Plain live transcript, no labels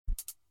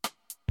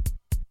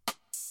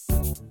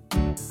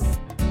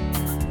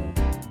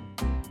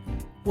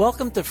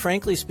Welcome to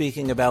Frankly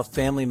Speaking About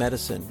Family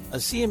Medicine, a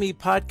CME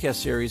podcast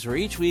series where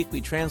each week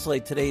we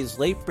translate today's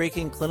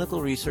late-breaking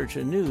clinical research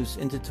and news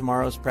into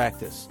tomorrow's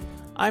practice.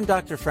 I'm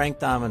Dr. Frank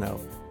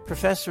Domino,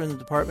 professor in the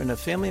Department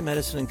of Family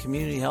Medicine and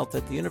Community Health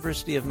at the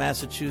University of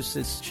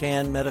Massachusetts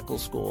Chan Medical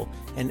School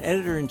and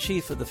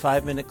editor-in-chief of the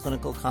 5-Minute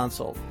Clinical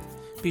Consult.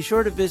 Be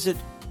sure to visit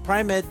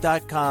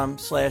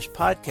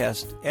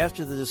primed.com/podcast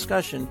after the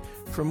discussion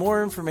for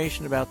more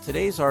information about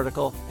today's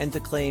article and to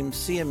claim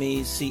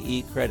CME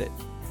CE credit.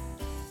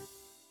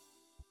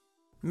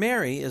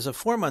 Mary is a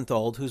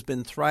 4-month-old who's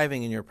been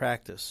thriving in your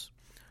practice.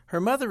 Her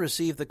mother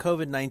received the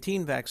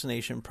COVID-19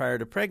 vaccination prior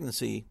to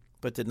pregnancy,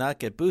 but did not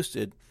get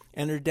boosted,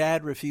 and her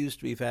dad refused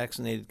to be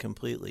vaccinated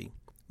completely.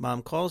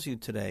 Mom calls you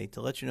today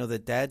to let you know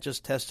that Dad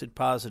just tested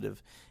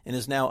positive and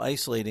is now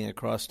isolating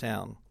across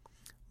town.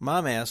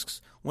 Mom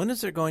asks, when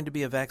is there going to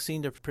be a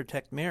vaccine to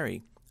protect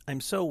Mary? I'm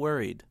so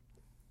worried.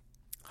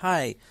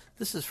 Hi,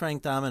 this is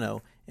Frank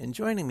Domino, and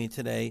joining me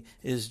today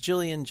is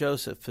Jillian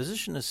Joseph,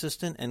 physician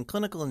assistant and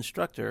clinical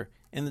instructor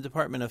in the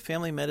Department of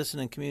Family Medicine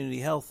and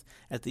Community Health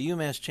at the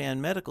UMass Chan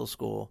Medical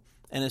School,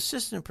 and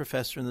assistant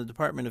professor in the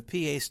Department of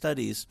PA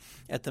Studies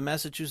at the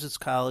Massachusetts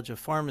College of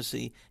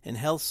Pharmacy and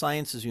Health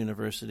Sciences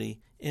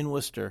in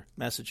Worcester,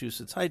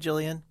 Massachusetts. Hi,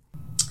 Jillian.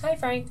 Hi,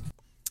 Frank.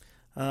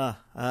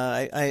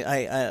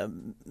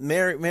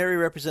 Mary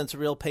represents a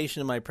real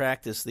patient in my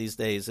practice these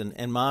days,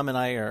 and Mom and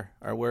I are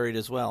worried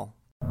as well.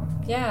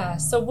 Yeah,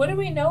 so what do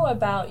we know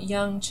about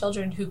young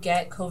children who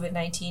get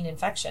COVID-19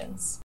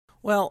 infections?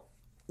 Well,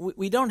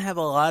 we don't have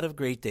a lot of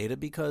great data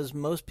because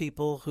most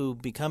people who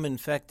become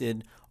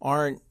infected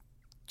aren't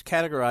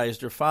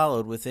categorized or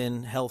followed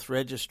within health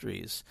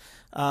registries.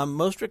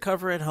 Most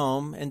recover at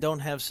home and don't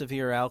have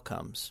severe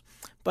outcomes.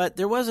 But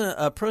there was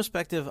a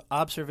prospective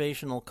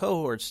observational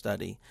cohort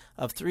study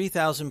of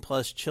 3,000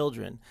 plus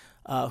children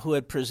who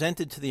had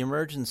presented to the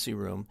emergency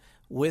room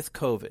with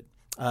COVID.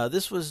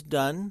 This was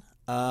done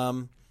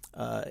from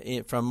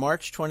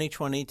March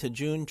 2020 to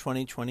June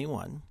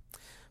 2021.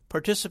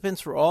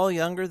 Participants were all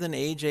younger than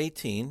age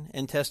 18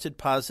 and tested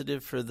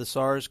positive for the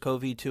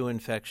SARS-CoV-2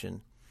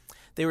 infection.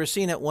 They were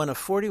seen at one of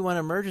 41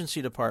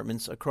 emergency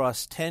departments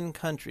across 10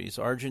 countries: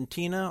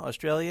 Argentina,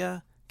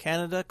 Australia,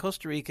 Canada,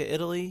 Costa Rica,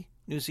 Italy,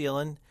 New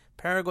Zealand,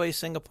 Paraguay,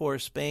 Singapore,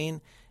 Spain,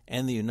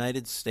 and the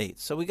United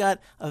States. So we got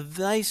a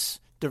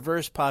nice,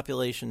 diverse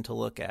population to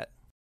look at.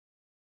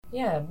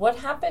 Yeah, what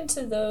happened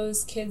to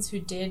those kids who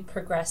did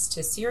progress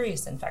to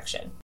serious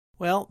infection?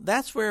 Well,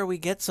 that's where we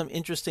get some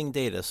interesting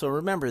data. So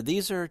remember,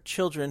 these are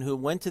children who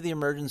went to the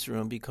emergency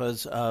room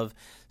because of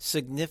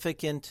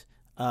significant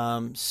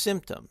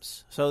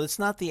symptoms. So it's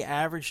not the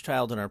average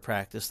child in our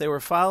practice. They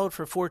were followed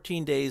for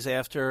 14 days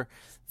after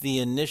the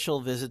initial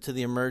visit to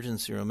the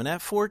emergency room. And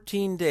at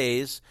 14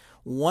 days,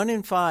 1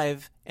 in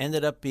 5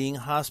 ended up being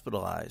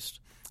hospitalized.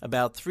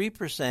 About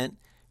 3%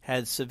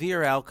 had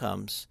severe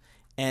outcomes,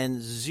 and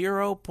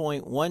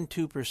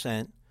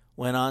 0.12%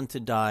 went on to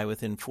die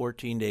within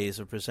 14 days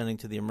of presenting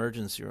to the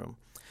emergency room.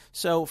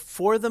 So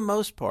for the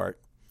most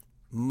part,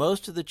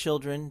 most of the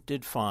children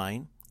did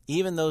fine,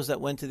 even those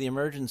that went to the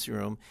emergency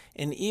room.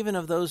 And even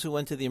of those who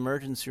went to the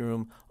emergency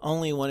room,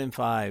 only 1 in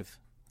 5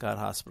 got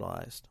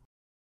hospitalized.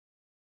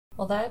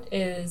 Well, that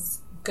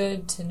is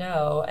good to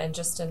know, and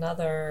just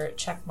another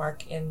check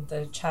mark in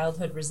the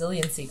childhood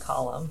resiliency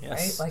column, Yes.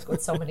 right? Like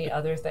with so many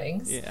other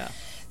things. Yeah.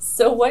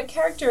 So what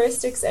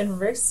characteristics and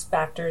risk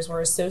factors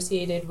were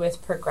associated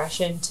with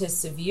progression to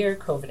severe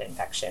COVID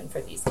infection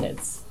for these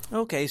kids?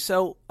 Okay,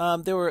 so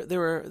there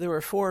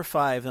were 4 or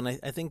 5, and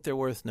I think they're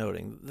worth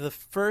noting. The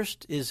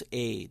first is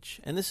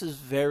age, and this is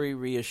very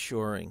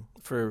reassuring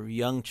for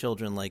young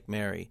children like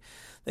Mary.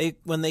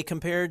 When they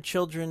compared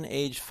children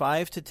aged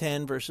 5 to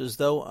 10 versus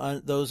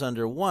those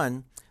under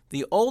 1,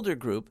 the older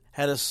group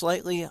had a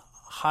slightly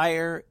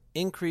higher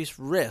increased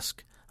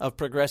risk of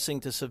progressing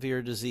to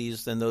severe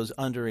disease than those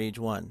under age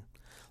 1.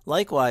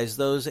 Likewise,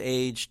 those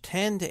aged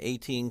 10 to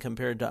 18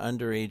 compared to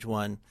under age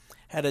 1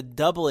 had a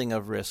doubling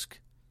of risk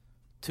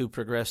to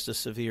progress to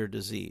severe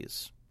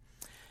disease.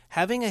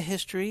 Having a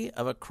history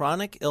of a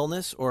chronic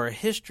illness or a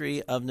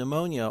history of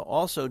pneumonia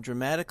also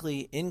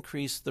dramatically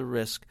increased the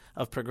risk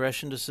of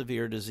progression to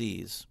severe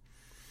disease.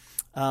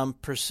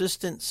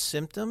 Persistent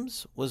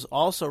symptoms was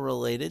also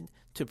related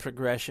to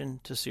progression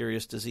to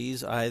serious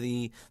disease,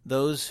 i.e.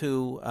 those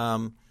who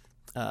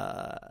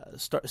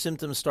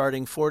symptoms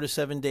starting 4 to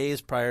 7 days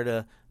prior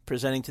to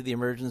presenting to the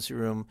emergency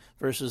room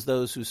versus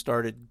those who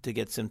started to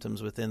get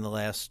symptoms within the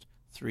last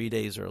 3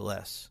 days or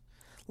less.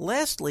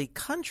 Lastly,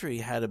 country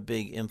had a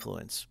big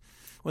influence.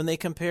 When they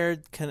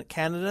compared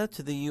Canada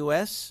to the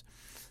U.S.,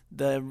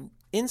 the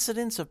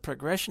incidence of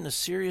progression to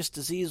serious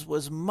disease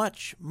was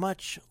much,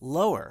 much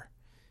lower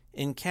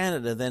in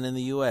Canada than in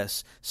the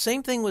U.S.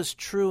 Same thing was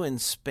true in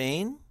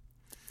Spain.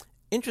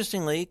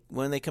 Interestingly,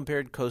 when they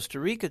compared Costa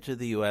Rica to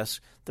the U.S.,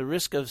 the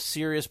risk of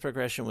serious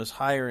progression was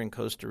higher in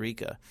Costa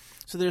Rica.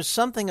 So there's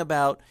something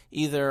about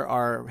either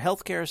our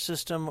healthcare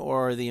system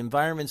or the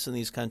environments in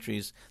these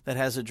countries that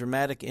has a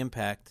dramatic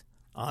impact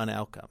on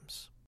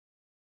outcomes.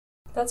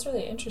 That's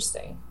really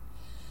interesting.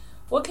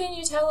 What can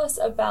you tell us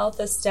about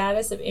the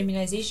status of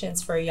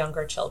immunizations for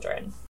younger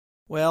children?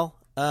 Well,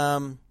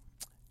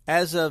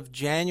 as of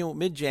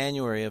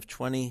mid-January of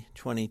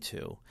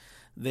 2022,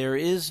 there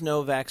is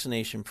no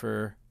vaccination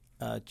for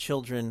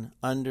children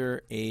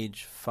under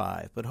age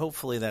 5, but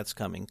hopefully that's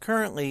coming.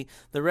 Currently,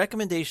 the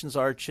recommendations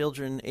are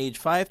children age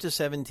 5 to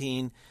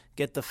 17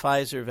 get the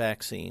Pfizer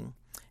vaccine,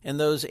 and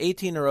those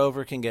 18 or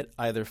over can get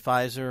either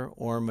Pfizer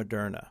or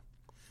Moderna.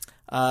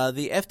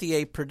 The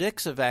FDA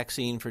predicts a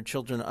vaccine for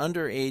children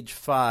under age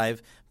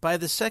 5 by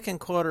the second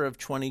quarter of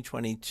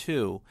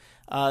 2022.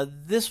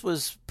 This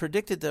was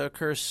predicted to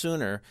occur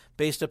sooner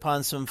based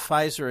upon some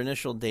Pfizer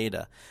initial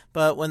data.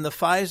 But when the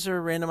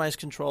Pfizer randomized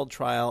controlled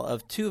trial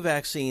of 2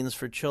 vaccines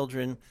for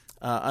children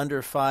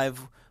under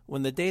 5,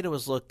 when the data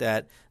was looked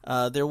at,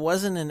 there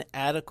wasn't an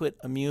adequate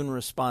immune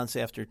response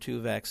after 2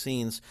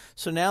 vaccines.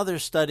 So now they're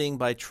studying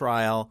by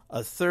trial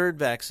a third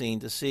vaccine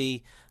to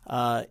see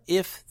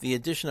if the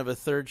addition of a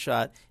third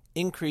shot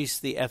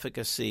increased the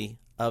efficacy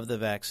of the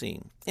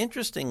vaccine.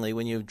 Interestingly,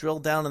 when you drill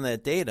down on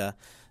that data,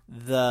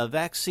 the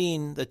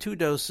 2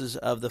 doses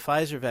of the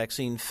Pfizer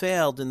vaccine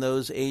failed in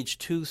those aged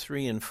 2,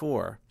 3, and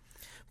 4.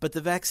 But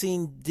the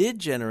vaccine did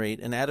generate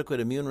an adequate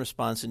immune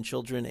response in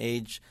children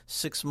aged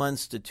 6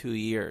 months to 2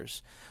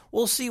 years.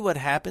 We'll see what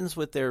happens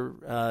with their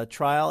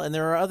trial, and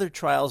there are other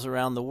trials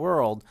around the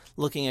world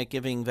looking at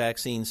giving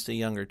vaccines to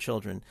younger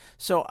children.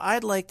 So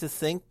I'd like to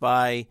think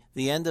by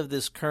the end of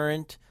this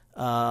current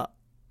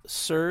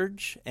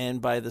surge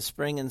and by the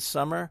spring and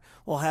summer,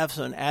 we'll have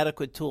an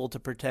adequate tool to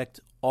protect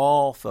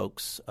all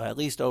folks, at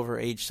least over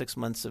age 6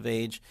 months of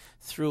age,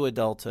 through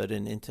adulthood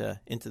and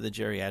into the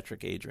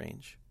geriatric age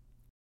range.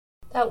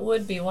 That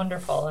would be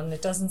wonderful, and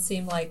it doesn't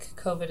seem like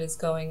COVID is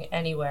going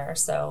anywhere,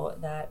 so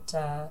that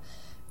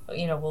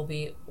will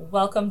be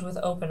welcomed with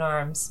open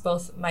arms.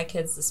 Both my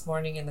kids this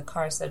morning in the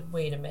car said,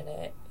 wait a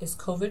minute, is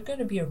COVID going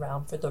to be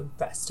around for the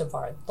rest of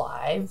our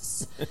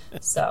lives?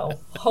 So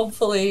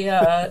hopefully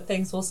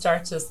things will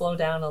start to slow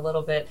down a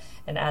little bit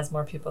and as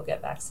more people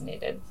get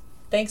vaccinated.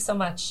 Thanks so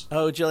much.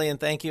 Oh, Jillian,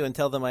 thank you, and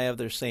tell them I have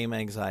their same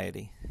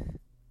anxiety.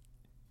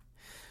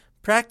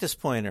 Practice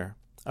pointer.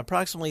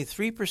 Approximately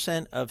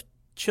 3% of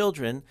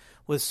children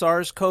with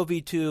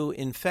SARS-CoV-2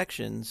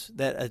 infections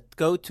that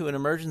go to an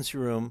emergency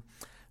room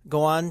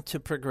go on to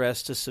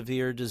progress to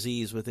severe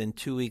disease within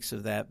 2 weeks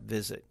of that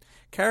visit.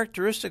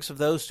 Characteristics of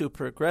those who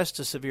progress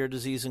to severe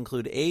disease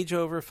include age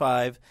over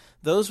 5,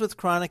 those with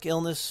chronic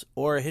illness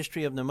or a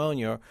history of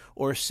pneumonia,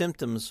 or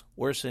symptoms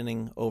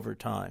worsening over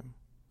time.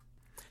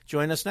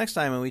 Join us next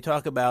time when we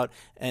talk about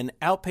an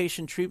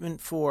outpatient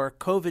treatment for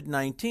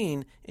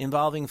COVID-19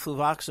 involving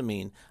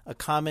fluvoxamine, a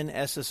common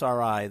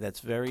SSRI that's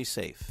very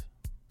safe.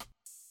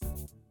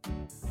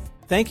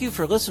 Thank you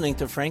for listening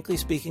to Frankly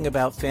Speaking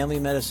About Family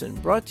Medicine,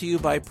 brought to you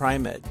by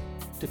Pri-Med.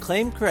 To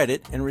claim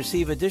credit and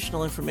receive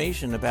additional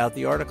information about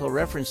the article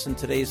referenced in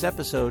today's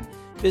episode,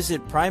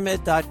 visit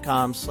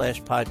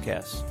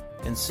primed.com/podcast.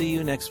 And see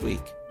you next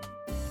week.